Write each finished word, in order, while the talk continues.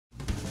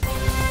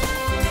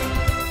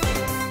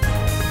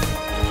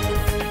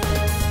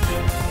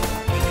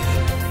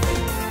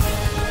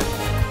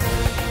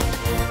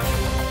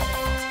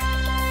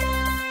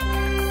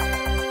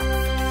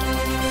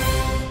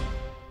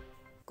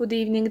Good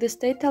evening. The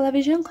state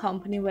television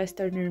company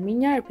Western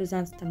Armenia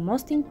represents the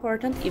most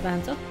important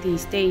events of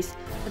these days.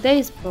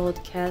 Today's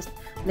broadcast,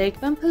 Lake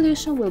Van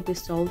pollution will be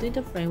solved in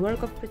the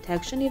framework of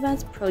Protection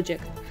Events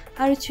Project.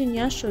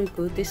 Artsakh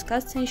Shoygu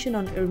discussed tension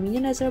on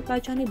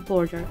Armenian-Azerbaijani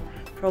border,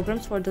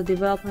 programs for the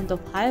development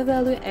of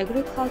high-value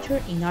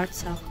agriculture in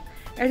Artsakh.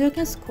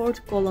 Erdogan scored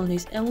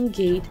colonies on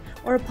gate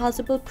or a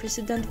possible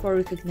precedent for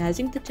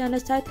recognizing the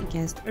genocide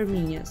against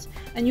Armenians.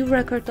 A new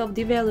record of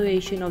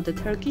devaluation of the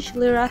Turkish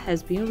lira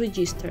has been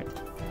registered.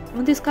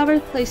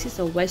 Undiscovered places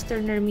of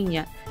Western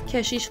Armenia,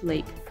 Keshish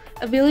Lake,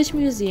 a village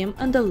museum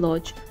and a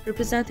lodge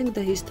representing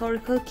the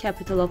historical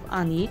capital of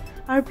Ani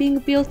are being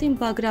built in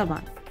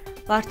Bagravan.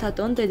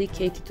 Vardaton,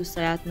 dedicated to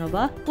Sayat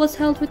Nova, was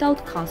held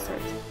without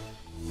concert.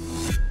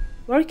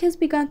 Work has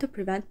begun to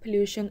prevent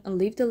pollution and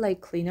leave the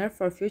lake cleaner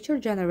for future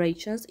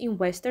generations in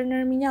Western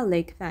Armenia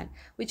Lake Van,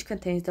 which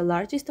contains the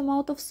largest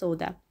amount of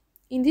soda.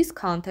 In this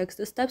context,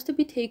 the steps to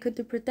be taken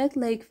to protect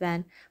Lake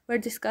Van were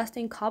discussed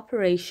in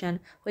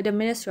cooperation with the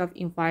Ministry of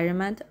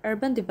Environment,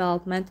 Urban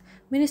Development,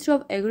 Ministry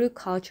of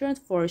Agriculture and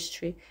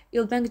Forestry,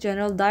 İlbank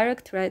General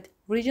Directorate,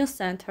 Region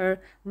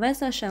Center, Van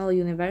National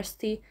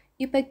University,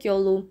 İpek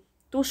Yolu,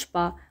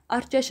 Tuşba,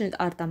 Artsakh and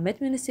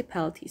Ardamet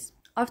municipalities.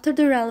 After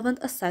the relevant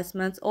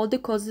assessments, all the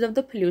causes of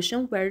the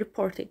pollution were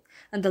reported,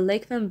 and the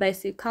Lake Van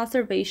Basic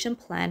Conservation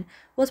Plan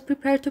was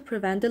prepared to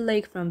prevent the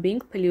lake from being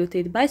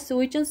polluted by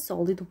sewage and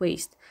solid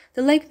waste.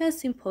 The Lake Van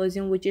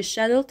Symposium, which is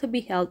scheduled to be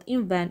held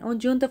in Van on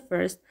June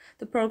 1st,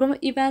 the program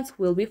events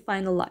will be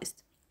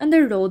finalized, and the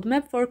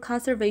roadmap for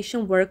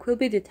conservation work will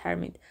be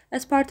determined.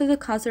 As part of the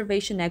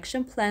Conservation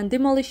Action Plan,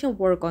 demolition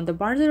work on the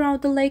barns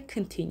around the lake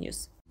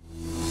continues.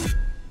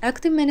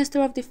 Acting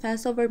Minister of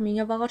Defense of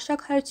Armenia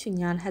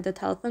Bagravan had a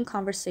telephone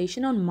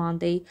conversation on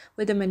Monday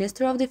with the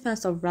Minister of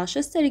Defense of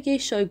Russia Sergei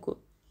Shoygu.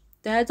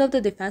 The heads of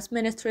the defense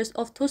ministries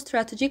of two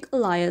strategic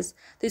allies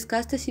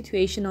discussed the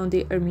situation on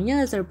the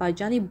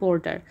Armenia-Azerbaijani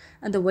border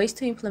and the ways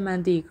to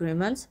implement the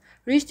agreements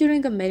reached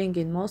during a meeting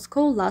in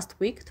Moscow last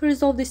week to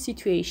resolve this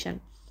situation.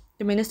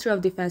 The Minister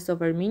of Defense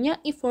of Armenia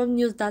informed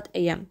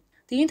News.am.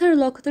 The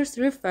interlocutors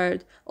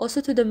referred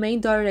also to the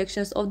main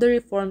directions of the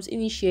reforms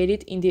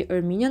initiated in the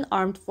Armenian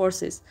armed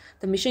forces,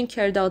 the mission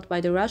carried out by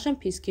the Russian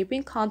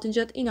peacekeeping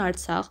contingent in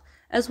Artsakh,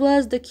 as well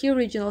as the key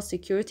regional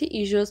security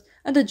issues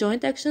and the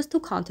joint actions to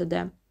counter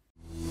them.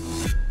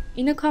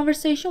 In a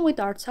conversation with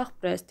Artsakh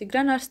Press,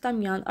 Tigran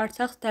Arstamyan,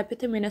 Artsakh's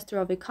Deputy Minister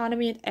of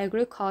Economy and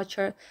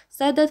Agriculture,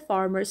 said that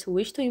farmers who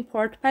wish to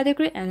import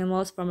pedigree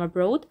animals from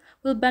abroad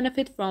will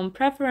benefit from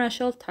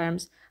preferential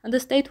terms, and the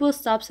state will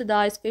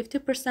subsidize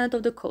 50%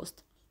 of the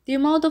cost. The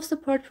amount of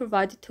support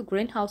provided to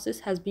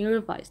greenhouses has been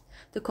revised.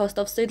 The cost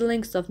of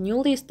seedlings of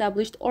newly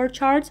established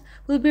orchards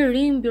will be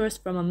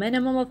reimbursed from a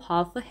minimum of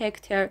half a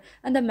hectare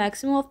and a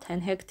maximum of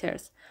 10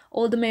 hectares.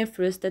 All the main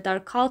fruits that are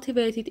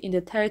cultivated in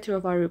the territory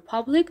of our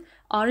republic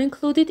are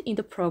included in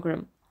the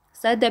program,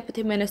 said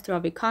Deputy Minister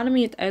of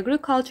Economy and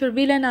Agriculture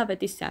Liana.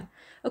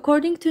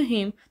 According to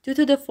him, due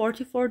to the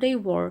 44-day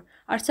war,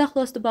 Artsakh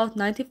lost about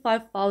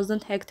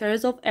 95,000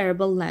 hectares of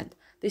arable land.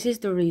 This is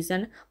the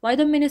reason why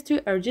the ministry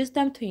urges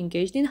them to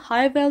engage in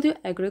high-value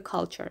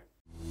agriculture.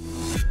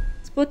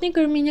 Sputnik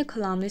Armenia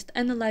columnist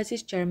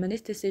analyzes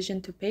Germany's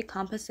decision to pay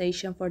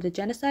compensation for the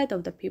genocide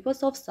of the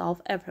peoples of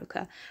South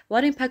Africa.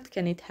 What impact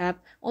can it have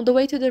on the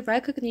way to the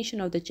recognition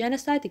of the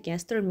genocide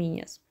against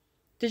Armenians?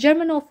 The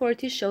German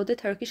authorities showed the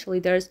Turkish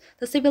leaders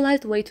the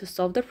civilized way to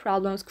solve the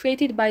problems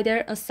created by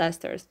their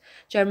ancestors.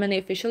 Germany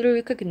officially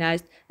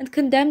recognized and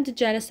condemned the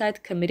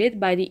genocide committed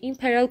by the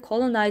imperial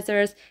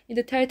colonizers in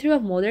the territory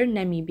of modern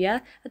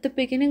Namibia at the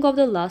beginning of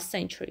the last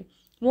century.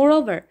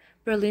 Moreover,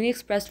 Berlin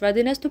expressed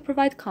readiness to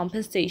provide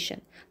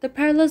compensation. The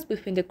parallels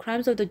between the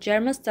crimes of the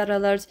German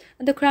settlers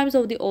and the crimes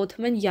of the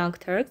Ottoman Young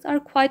Turks are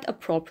quite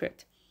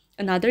appropriate.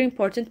 Another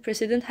important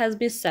precedent has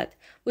been set,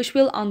 which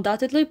will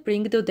undoubtedly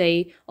bring the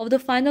day of the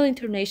final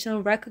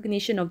international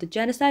recognition of the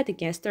genocide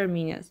against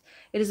Armenians.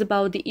 It is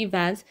about the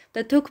events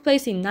that took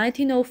place in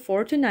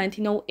 1904 to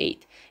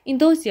 1908. In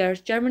those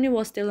years, Germany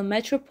was still a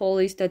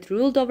metropolis that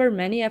ruled over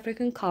many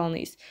African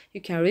colonies.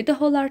 You can read the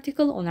whole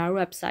article on our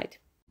website.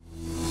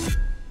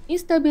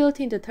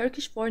 Instability in the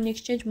Turkish foreign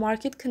exchange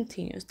market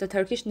continues. The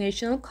Turkish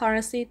national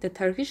currency, the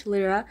Turkish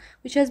lira,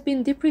 which has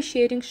been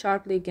depreciating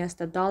sharply against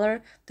the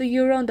dollar, the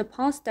euro and the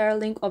pound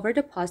sterling over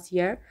the past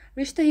year,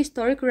 reached a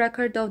historic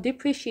record of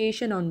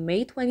depreciation on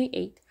May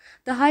 28.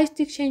 The highest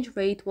exchange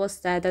rate was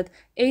set at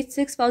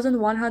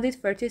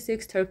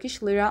 86,136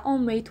 Turkish lira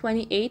on May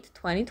 28,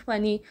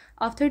 2020,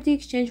 after the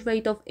exchange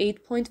rate of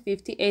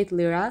 8.58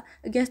 lira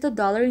against the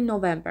dollar in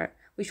November,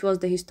 which was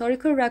the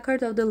historical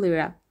record of the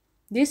lira.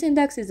 This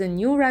index is a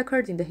new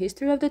record in the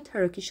history of the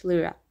Turkish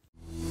lira.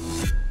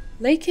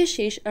 Lake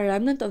Keshish, a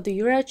remnant of the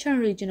Eurasian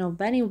region of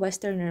Van in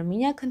Western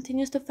Armenia,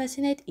 continues to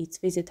fascinate its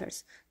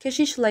visitors.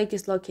 Keshish Lake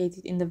is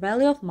located in the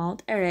valley of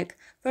Mount Erek,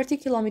 30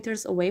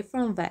 kilometers away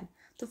from Van.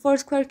 The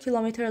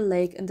 4-square-kilometer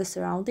lake and the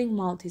surrounding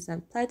mountains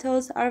and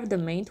plateaus are the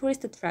main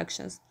tourist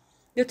attractions.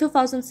 The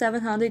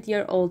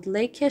 2,700-year-old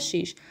Lake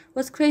Keshish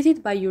was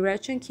created by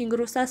Eurasian King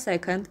Rusa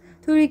II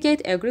to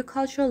irrigate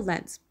agricultural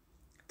lands.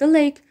 The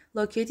lake,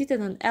 located at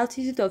an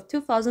altitude of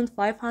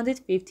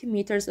 2,550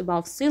 meters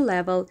above sea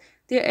level,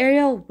 the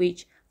area of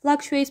which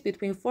fluctuates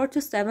between 4 to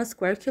 7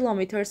 square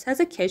kilometers, has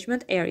a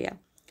catchment area.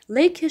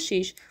 Lake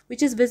Keshish,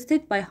 which is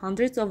visited by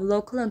hundreds of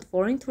local and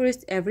foreign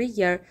tourists every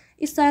year,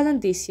 is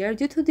silent this year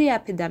due to the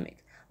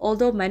epidemic,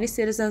 although many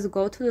citizens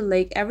go to the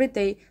lake every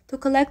day to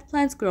collect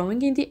plants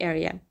growing in the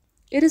area.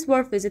 It is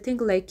worth visiting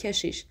Lake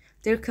Keshish,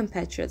 dear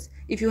compatriots.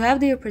 If you have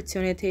the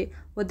opportunity,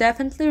 would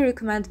definitely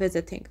recommend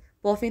visiting,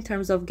 both in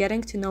terms of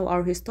getting to know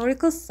our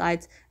historical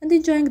sites and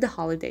enjoying the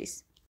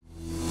holidays.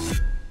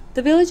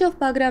 The village of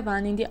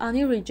Bagravan in the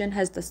Ani region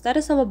has the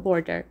status of a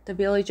border. The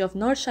village of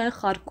Norshayn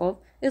Kharkov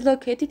is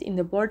located in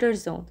the border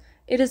zone.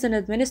 It is an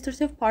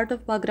administrative part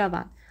of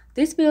Bagravan.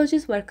 These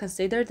villages were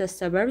considered the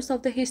suburbs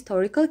of the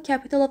historical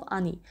capital of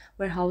Ani,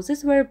 where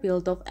houses were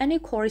built of any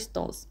quarry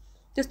stones.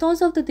 The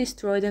stones of the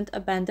destroyed and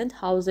abandoned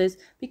houses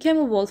became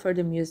a wall for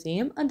the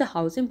museum and the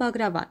house in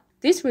Bagravan.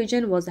 This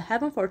region was a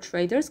haven for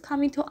traders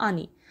coming to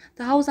Ani.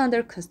 The house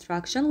under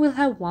construction will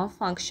have one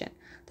function.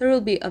 There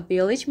will be a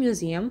village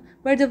museum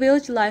where the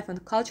village life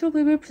and culture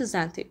will be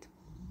presented.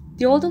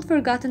 The old and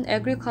forgotten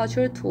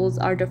agricultural tools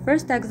are the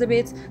first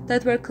exhibits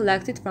that were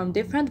collected from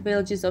different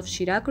villages of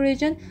Shirak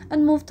region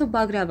and moved to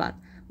Bagravan.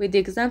 With the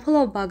example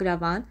of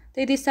Bagravan,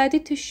 they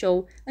decided to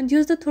show and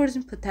use the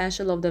tourism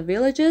potential of the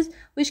villages,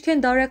 which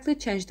can directly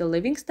change the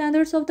living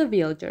standards of the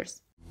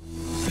villagers.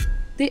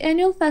 The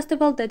annual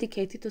festival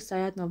dedicated to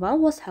Sayat Nova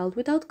was held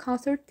without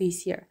concert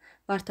this year.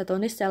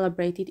 Vardaton is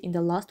celebrated in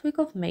the last week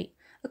of May.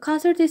 A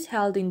concert is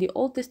held in the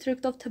old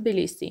district of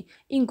Tbilisi,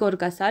 in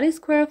Gorgasari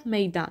Square of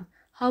Meydan.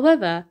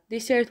 However,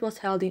 this year it was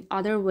held in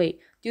other way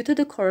due to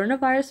the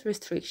coronavirus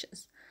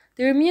restrictions.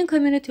 The Armenian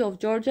community of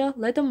Georgia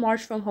led a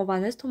march from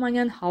Hovannes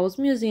Tumanyan House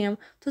Museum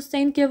to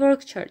St.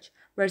 Georg Church,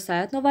 where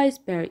Sayat Nova is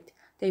buried.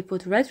 They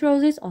put red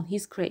roses on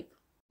his grave.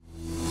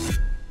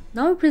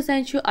 Now we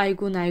present you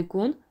Aygun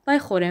Aygun by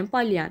Khorem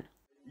Palyan.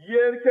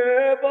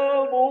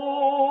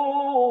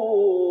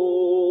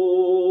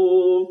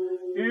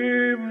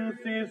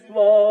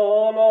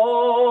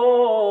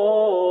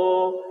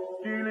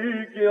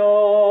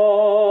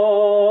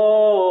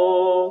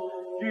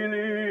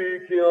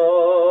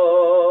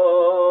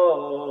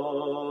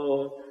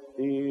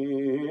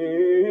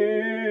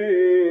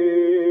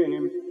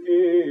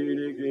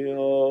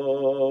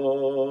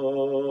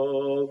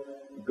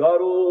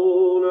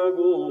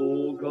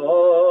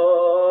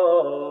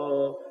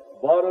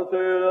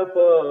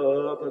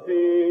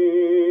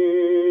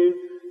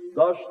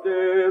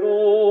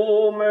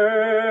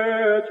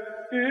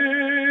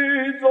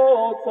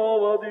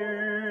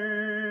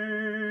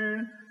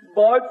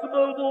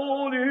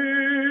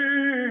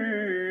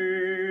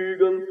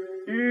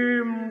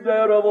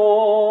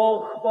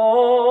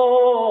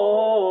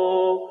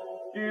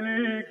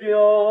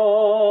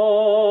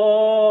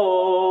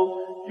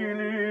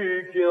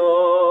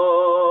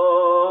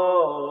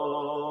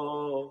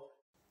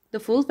 The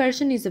full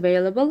version is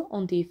available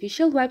on the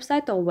official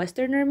website of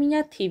Western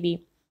Armenia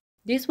TV.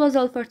 This was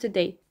all for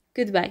today.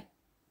 Goodbye.